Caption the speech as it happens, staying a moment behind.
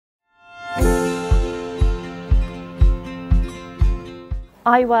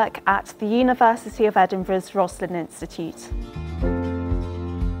I work at the University of Edinburgh's Roslin Institute.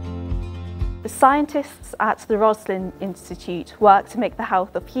 The scientists at the Roslin Institute work to make the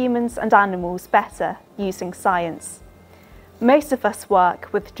health of humans and animals better using science. Most of us work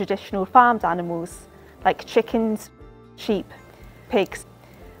with traditional farmed animals like chickens, sheep, pigs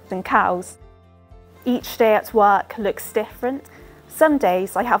and cows. Each day at work looks different. Some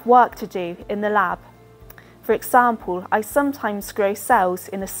days I have work to do in the lab. For example, I sometimes grow cells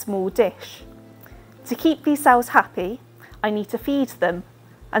in a small dish. To keep these cells happy, I need to feed them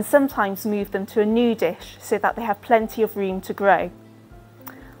and sometimes move them to a new dish so that they have plenty of room to grow.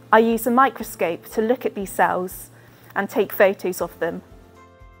 I use a microscope to look at these cells and take photos of them.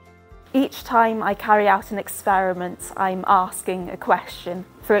 Each time I carry out an experiment, I'm asking a question.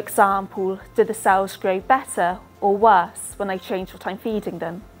 For example, do the cells grow better or worse when I change what I'm feeding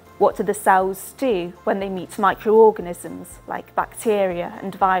them? What do the cells do when they meet microorganisms like bacteria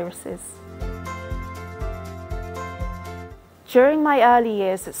and viruses? During my early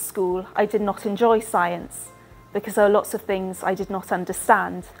years at school, I did not enjoy science because there were lots of things I did not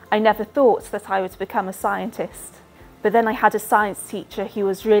understand. I never thought that I would become a scientist. But then I had a science teacher who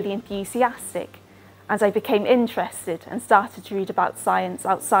was really enthusiastic, and I became interested and started to read about science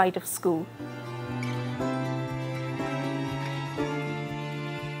outside of school.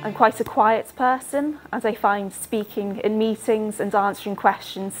 I'm quite a quiet person, and I find speaking in meetings and answering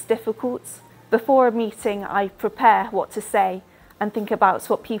questions difficult. Before a meeting, I prepare what to say and think about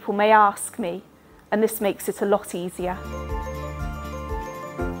what people may ask me, and this makes it a lot easier.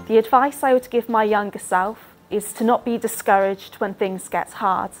 The advice I would give my younger self is to not be discouraged when things get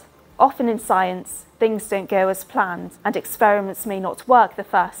hard. Often in science, things don't go as planned and experiments may not work the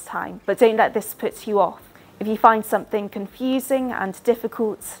first time, but don't let this put you off. If you find something confusing and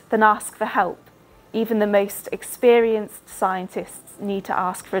difficult, then ask for help. Even the most experienced scientists need to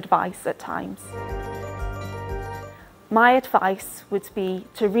ask for advice at times. My advice would be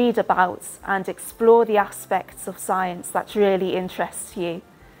to read about and explore the aspects of science that really interest you.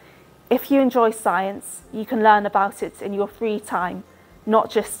 If you enjoy science, you can learn about it in your free time, not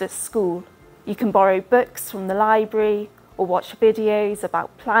just at school. You can borrow books from the library or watch videos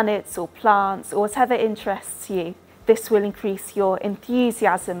about planets or plants or whatever interests you. This will increase your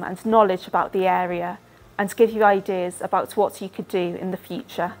enthusiasm and knowledge about the area and give you ideas about what you could do in the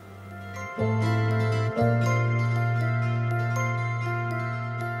future.